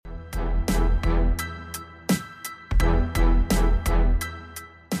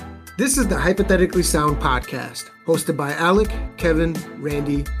This is the Hypothetically Sound podcast, hosted by Alec, Kevin,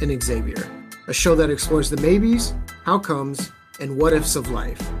 Randy, and Xavier. A show that explores the maybes, how comes, and what ifs of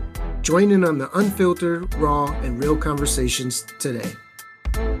life. Join in on the unfiltered, raw, and real conversations today.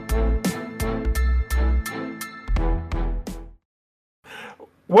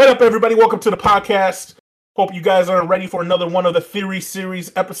 What up, everybody? Welcome to the podcast. Hope you guys are ready for another one of the Theory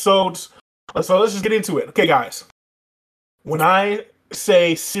Series episodes. So let's just get into it. Okay, guys. When I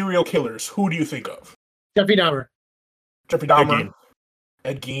say serial killers, who do you think of? Jeffrey Dahmer. Jeffrey Dahmer.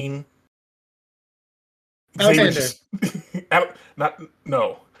 Ed Gein. Alexander.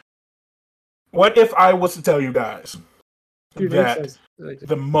 No. What if I was to tell you guys that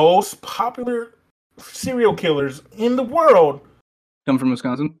the most popular serial killers in the world come from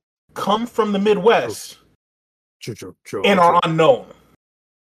Wisconsin? Come from the Midwest. True. And are unknown.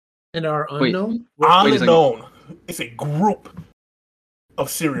 And are unknown? Unknown. It's a group of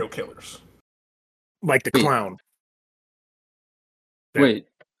serial killers. Like the clown. Wait.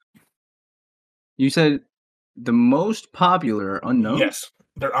 You said the most popular unknown? Yes,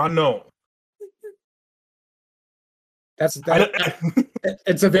 they're unknown. That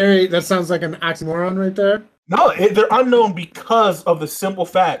sounds like an oxymoron right there. No, they're unknown because of the simple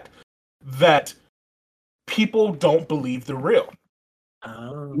fact that people don't believe they're real.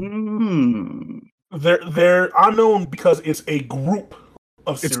 They're unknown because it's a group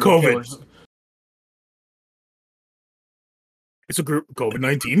of serial killers. It's a group.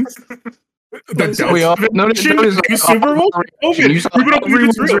 COVID-19. We all noticed Super Bowl.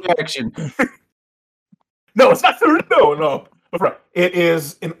 Everyone's reaction. No, it's not. No. Right. It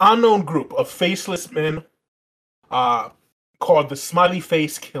is an unknown group of faceless men, called the Smiley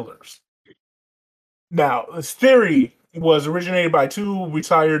Face Killers. Now, this theory was originated by two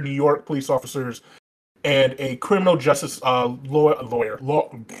retired New York police officers and a criminal justice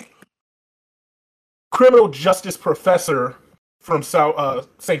criminal justice professor from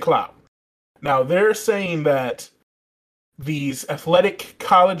St. Cloud. Now, they're saying that these athletic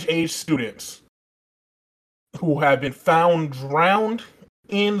college-age students who have been found drowned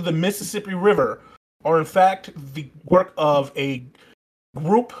in the Mississippi River are in fact the work of a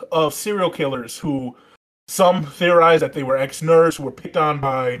group of serial killers who some theorize that they were ex-nerds who were picked on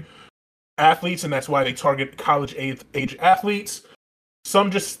by athletes, and that's why they target college-age athletes.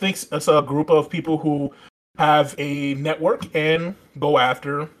 Some just think it's a group of people who have a network and go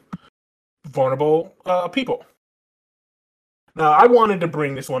after vulnerable people. Now, I wanted to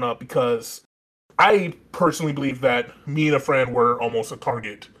bring this one up because I personally believe that me and a friend were almost a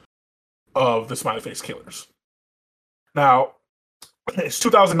target of the Smiley Face Killers. Now, it's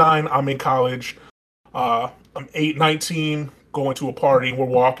 2009. I'm in college. I'm 19, going to a party. I'm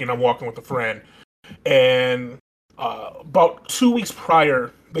walking with a friend. And about 2 weeks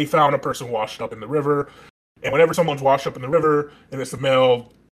prior, they found a person washed up in the river. And whenever someone's washed up in the river and it's a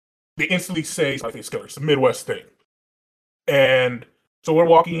male, they instantly say Smiley Face Killers. It's a Midwest thing. And so we're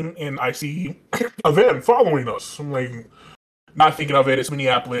walking, and I see a van following us. I'm like, not thinking of it. It's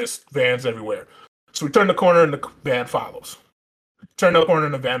Minneapolis, vans everywhere. So we turn the corner, and the van follows. Turn the corner,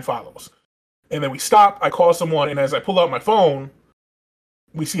 and the van follows. And then we stop. I call someone, and as I pull out my phone,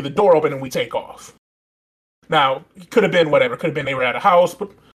 we see the door open, and we take off. Now, it could have been whatever. It could have been they were at a house,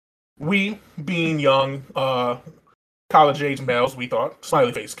 but we, being young, college-age males, we thought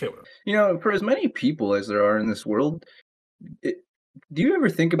Smiley Face Killer. You know, for as many people as there are in this world, do you ever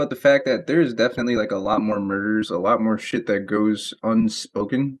think about the fact that there's definitely like a lot more murders, a lot more shit that goes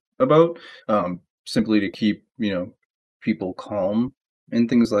unspoken about, simply to keep, people calm and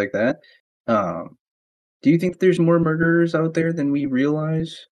things like that? Do you think there's more murderers out there than we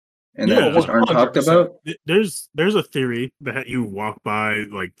realize and that just aren't talked about? There's a theory that you walk by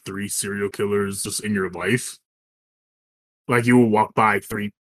like 3 serial killers just in your life. Like you will walk by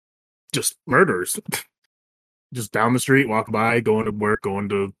 3 just murders. Just down the street, walk by, going to work, going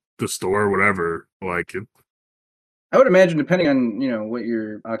to the store, whatever. Like it. I would imagine, depending on what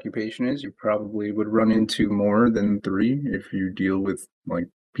your occupation is, you probably would run into more than 3 if you deal with like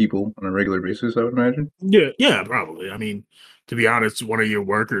people on a regular basis. I would imagine. Yeah, probably. I mean, to be honest, one of your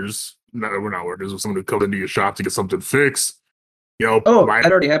workers, we're not workers, but someone who comes into your shop to get something fixed. That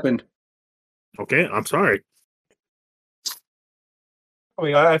already happened. Okay, I'm sorry. I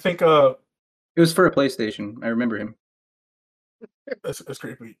mean, I think it was for a PlayStation. I remember him. That's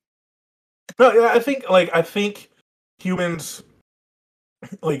creepy. No, yeah, I think humans,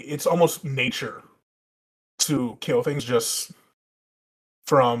 like, it's almost nature to kill things just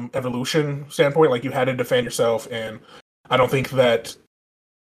from evolution standpoint. Like, you had to defend yourself, and I don't think that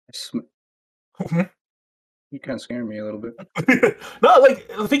You kind of scared me a little bit. No, like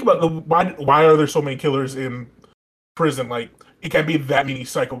think about why are there so many killers in prison? Like it can't be that many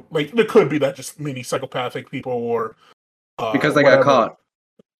like there could be that just many psychopathic people or because they got caught.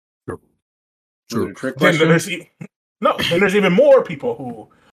 True. Trick then question? there's even more people who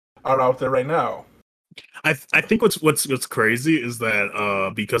are out there right now. I think what's crazy is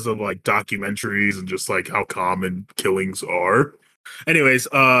that because of like documentaries and just like how common killings are. Anyways,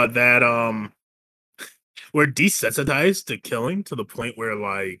 that we're desensitized to killing to the point where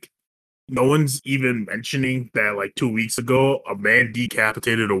like no one's even mentioning that like 2 weeks ago a man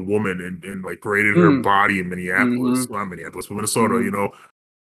decapitated a woman and like paraded her body in Minneapolis, not Minneapolis, but Minnesota, you know,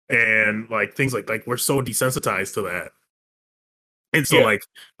 and like things like we're so desensitized to that, and so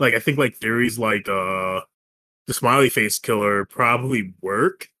like I think like theories like the smiley face killer probably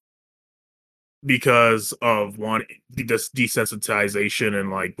work because of one, this desensitization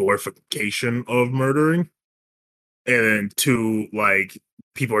and like glorification of murdering, and two, like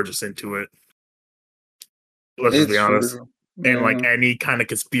people are just into it. Let's just be honest. And like any kind of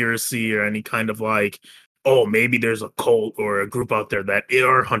conspiracy or any kind of like, oh, maybe there's a cult or a group out there that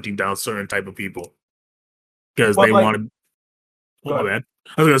are hunting down certain type of people because they want to. Oh, man.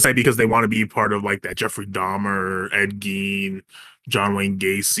 I was gonna say because they want to be part of like that Jeffrey Dahmer, Ed Gein, John Wayne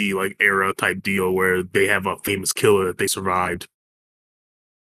Gacy like era type deal where they have a famous killer that they survived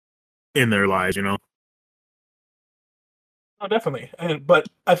in their lives, you know. Oh, definitely. But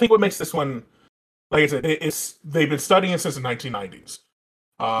I think what makes this one, like I said, they've been studying it since the 1990s.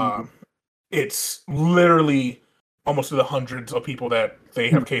 It's literally almost to the hundreds of people that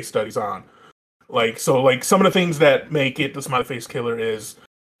they have case studies on. Like some of the things that make it the smiley face killer is,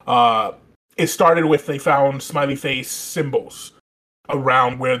 it started with they found smiley face symbols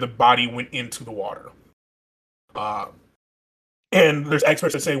around where the body went into the water. And there's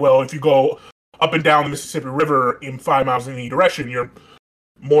experts that say, well, if you go up and down the Mississippi River in 5 miles in any direction, you're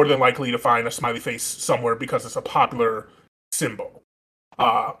more than likely to find a smiley face somewhere because it's a popular symbol.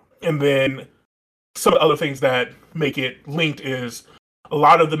 And then some of the other things that make it linked is a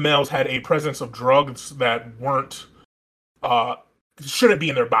lot of the males had a presence of drugs that weren't shouldn't be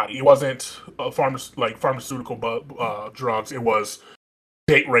in their body. It wasn't pharmaceutical drugs. It was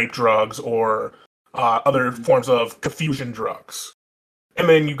date rape drugs or other forms of confusion drugs. And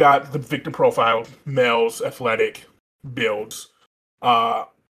then you got the victim profile, males, athletic, builds. And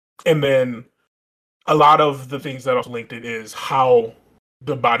then a lot of the things that also linked it is how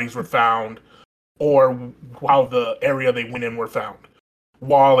the bodies were found or how the area they went in were found.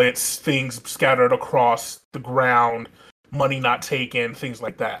 Wallets, things scattered across the ground, money not taken, things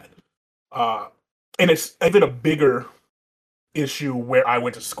like that. And it's even a bigger issue where I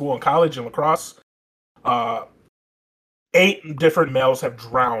went to school and college in La Crosse. 8 different males have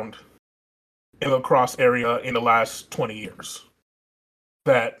drowned in the La Crosse area in the last 20 years.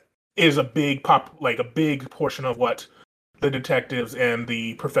 That is a big portion of what the detectives and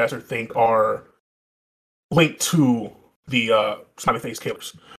the professor think are linked to the smiley face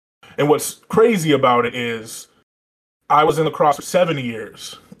killers. And what's crazy about it is I was in La Crosse for 7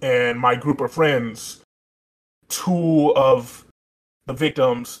 years, and my group of friends, 2 of the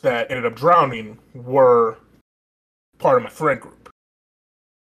victims that ended up drowning were part of my friend group.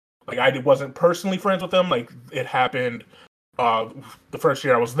 Like I wasn't personally friends with them. Like it happened the first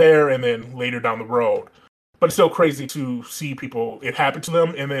year I was there, and then later down the road. But it's still crazy to see people it happen to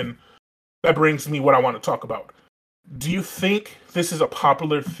them, and then that brings me what I want to talk about. Do you think this is a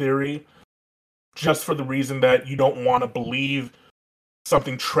popular theory just for the reason that you don't want to believe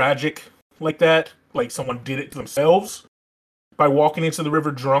something tragic like that, like someone did it to themselves by walking into the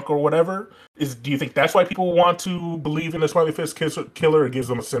river drunk or whatever? Do you think that's why people want to believe in the smiley face killer? It gives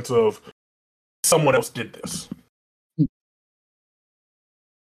them a sense of someone else did this.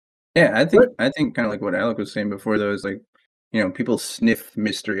 Yeah, I think kind of like what Alec was saying before, though, is like, you know, people sniff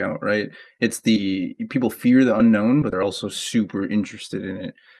mystery out, right? It's people fear the unknown, but they're also super interested in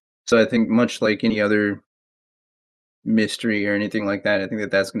it. So I think much like any other mystery or anything like that, I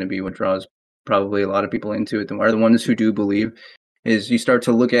think that's going to be what draws probably a lot of people into it. Are the ones who do believe is you start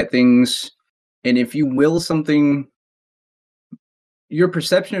to look at things, and if you will something, your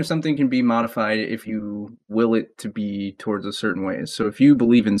perception of something can be modified if you will it to be towards a certain way. So if you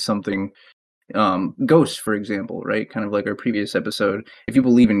believe in something, ghosts, for example, right? Kind of like our previous episode. If you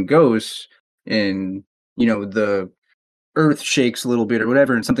believe in ghosts and, you know, the earth shakes a little bit or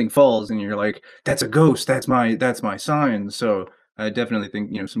whatever and something falls and you're like, that's a ghost, that's my sign. So I definitely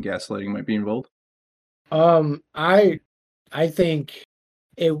think, you know, some gaslighting might be involved. I think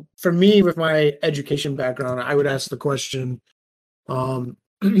for me, with my education background, I would ask the question, when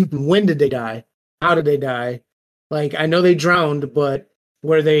did they die? How did they die? Like, I know they drowned, but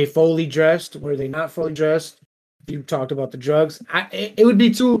were they fully dressed? Were they not fully dressed? You talked about the drugs. It would be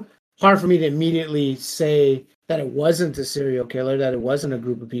too hard for me to immediately say that it wasn't a serial killer, that it wasn't a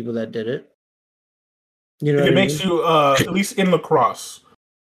group of people that did it. You know If what it I makes mean? you, at least in La Crosse,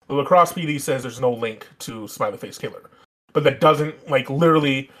 the La Crosse PD says there's no link to Smiley Face Killer. But that doesn't, like,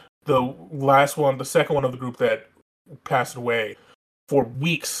 literally, the last one, the second one of the group that passed away, for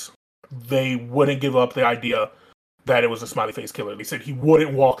weeks, they wouldn't give up the idea that it was a Smiley Face Killer. They said he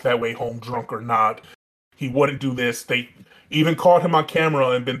wouldn't walk that way home, drunk or not. He wouldn't do this. They even caught him on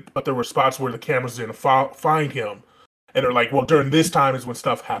camera, but there were spots where the cameras didn't find him. And they're like, well, during this time is when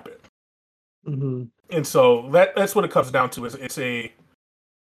stuff happened. Mm-hmm. And so that's what it comes down to. Is it's a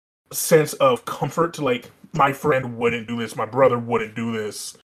sense of comfort to, like, my friend wouldn't do this, my brother wouldn't do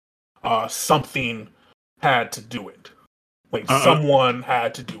this. Something had to do it. Like, someone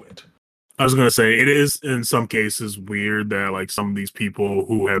had to do it. I was gonna say, it is in some cases weird that, like, some of these people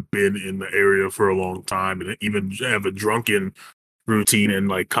who have been in the area for a long time and even have a drunken routine in,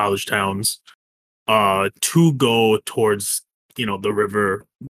 like, college towns, to go towards, the river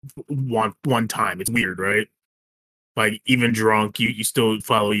one time. It's weird, right? Like, even drunk, you still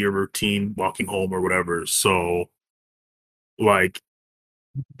follow your routine walking home or whatever. So, like,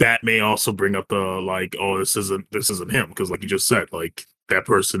 that may also bring up the, like, oh, this isn't him, because, like you just said, like, that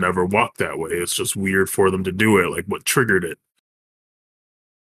person never walked that way. It's just weird for them to do it. Like, what triggered it?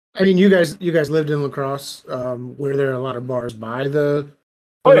 I mean, you guys lived in La Crosse. Were there a lot of bars by the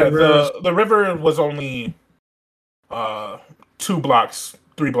Oh yeah, rivers? the river was only 3 blocks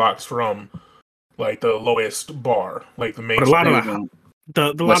from, like, the lowest bar, like the main. But a lot of Even the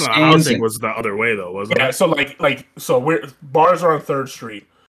lot of the Wisconsin. housing was the other way, though, wasn't Yeah, it? so we're bars are on 3rd Street,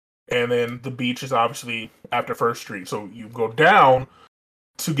 and then the beach is obviously after 1st Street. So you go down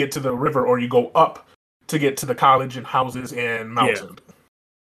to get to the river, or you go up to get to the college and houses and mountain.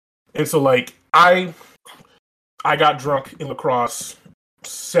 And so, like, I got drunk in La Crosse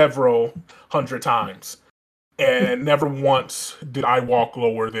several hundred times, and never once did I walk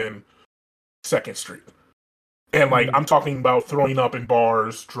lower than 2nd Street. And, like, I'm talking about throwing up in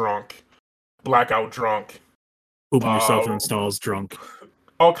bars, drunk, blackout drunk, Pooping yourself in stalls drunk.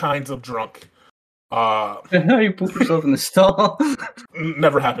 all kinds of drunk. you poop yourself in the stall.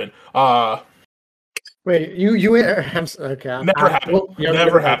 Never happened. Wait, you okay? Never happened. Well, yeah,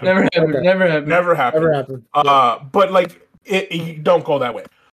 Never happened. Never happened. Okay. Never happened. Never happened. Never happened. But, like, you don't go that way.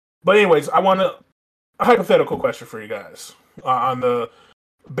 But anyways, I want a hypothetical question for you guys on the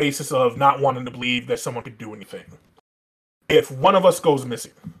basis of not wanting to believe that someone could do anything. If one of us goes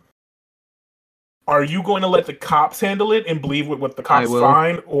missing, are you going to let the cops handle it and believe what the cops will.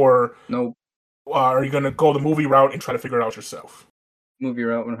 find, or Nope. are you going to go the movie route and try to figure it out yourself? Movie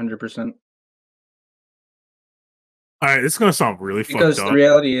route 100%. All right, this is gonna sound really Because fucked the up.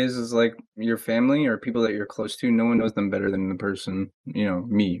 reality is like your family or people that you're close to, no one knows them better than the person,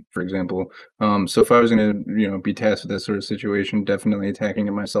 me, for example. So if I was gonna, be tasked with that sort of situation, definitely attacking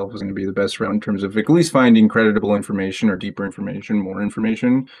it myself was gonna be the best route in terms of at least finding credible information or deeper information, more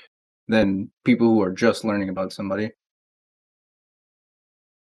information than people who are just learning about somebody.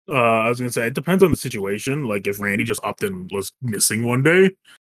 I was gonna say, it depends on the situation. Like, if Randy just upped and was missing one day,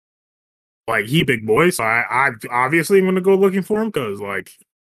 like, he big boy, so I obviously am gonna go looking for him, because, like,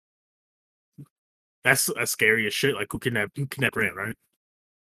 that's scary as shit. Like, who kidnapped Rand, right?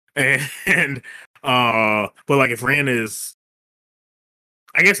 And but, like, if Rand is,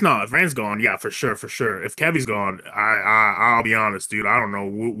 I guess no. If Rand's gone, yeah, for sure. If Kevy's gone, I'll be honest, dude. I don't know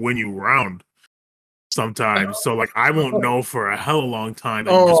when you round sometimes, so, like, I won't know for a hell of a long time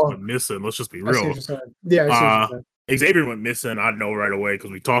that you just went missing. Let's just be I see what real. you're saying. Yeah, I see what you're saying. Xavier went missing. I'd know right away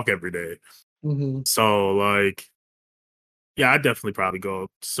because we talk every day. Mm-hmm. So, like, yeah, I'd definitely probably go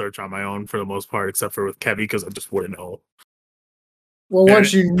search on my own for the most part, except for with Kevy, because I just wouldn't know. Well,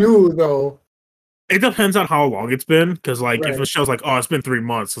 once you knew, though, it depends on how long it's been. Because, like, if Right. it shows like, oh, it's been 3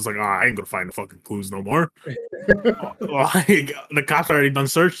 months, it's like, oh, I ain't gonna find the fucking clues no more. Like, the cops already done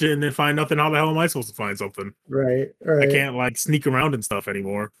searched it and then find nothing. How the hell am I supposed to find something? right. I can't, like, sneak around and stuff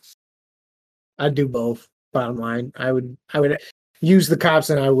anymore. I'd do both. Bottom line, I would use the cops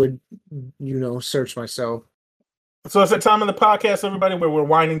and I would, search myself. So it's that time of the podcast, everybody, where we're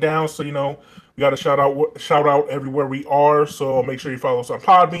winding down. So, we got to shout out everywhere we are. So make sure you follow us on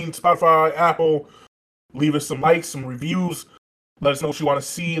Podbean, Spotify, Apple. Leave us some likes, some reviews. Let us know what you want to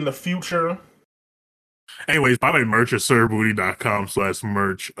see in the future. Anyways, buy my merch at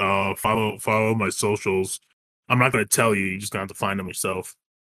sirbooty.com/merch. Follow my socials. I'm not gonna tell you. You just gonna have to find them yourself.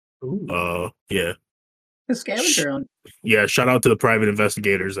 Ooh. Yeah. The scavenger hunt. Yeah, shout out to the private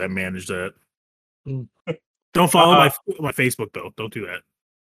investigators that managed that. Don't follow my Facebook though. Don't do that.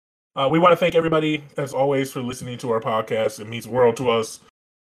 We want to thank everybody, as always, for listening to our podcast. It means the world to us.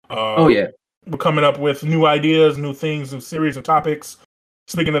 Oh yeah, we're coming up with new ideas, new things, new series and topics.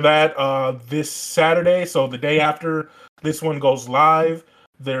 Speaking of that, this Saturday, so the day after this one goes live,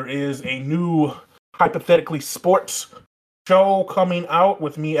 there is a new Hypothetically Sports show coming out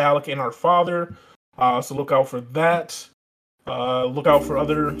with me, Alec, and our father. So look out for that. Look out for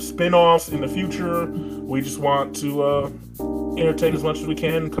other spin-offs in the future. We just want to entertain as much as we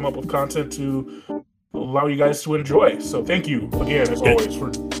can, come up with content to allow you guys to enjoy. So thank you again, as always,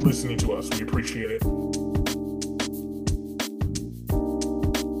 for listening to us. We appreciate it.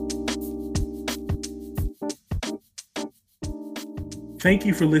 Thank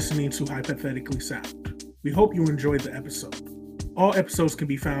you for listening to Hypothetically Sound. We hope you enjoyed the episode. All episodes can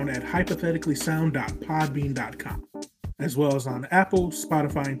be found at hypotheticallysound.podbean.com, as well as on Apple,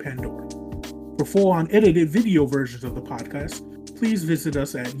 Spotify, and Pandora. For full unedited video versions of the podcast, please visit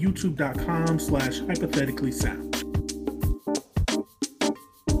us at youtube.com/hypotheticallysound.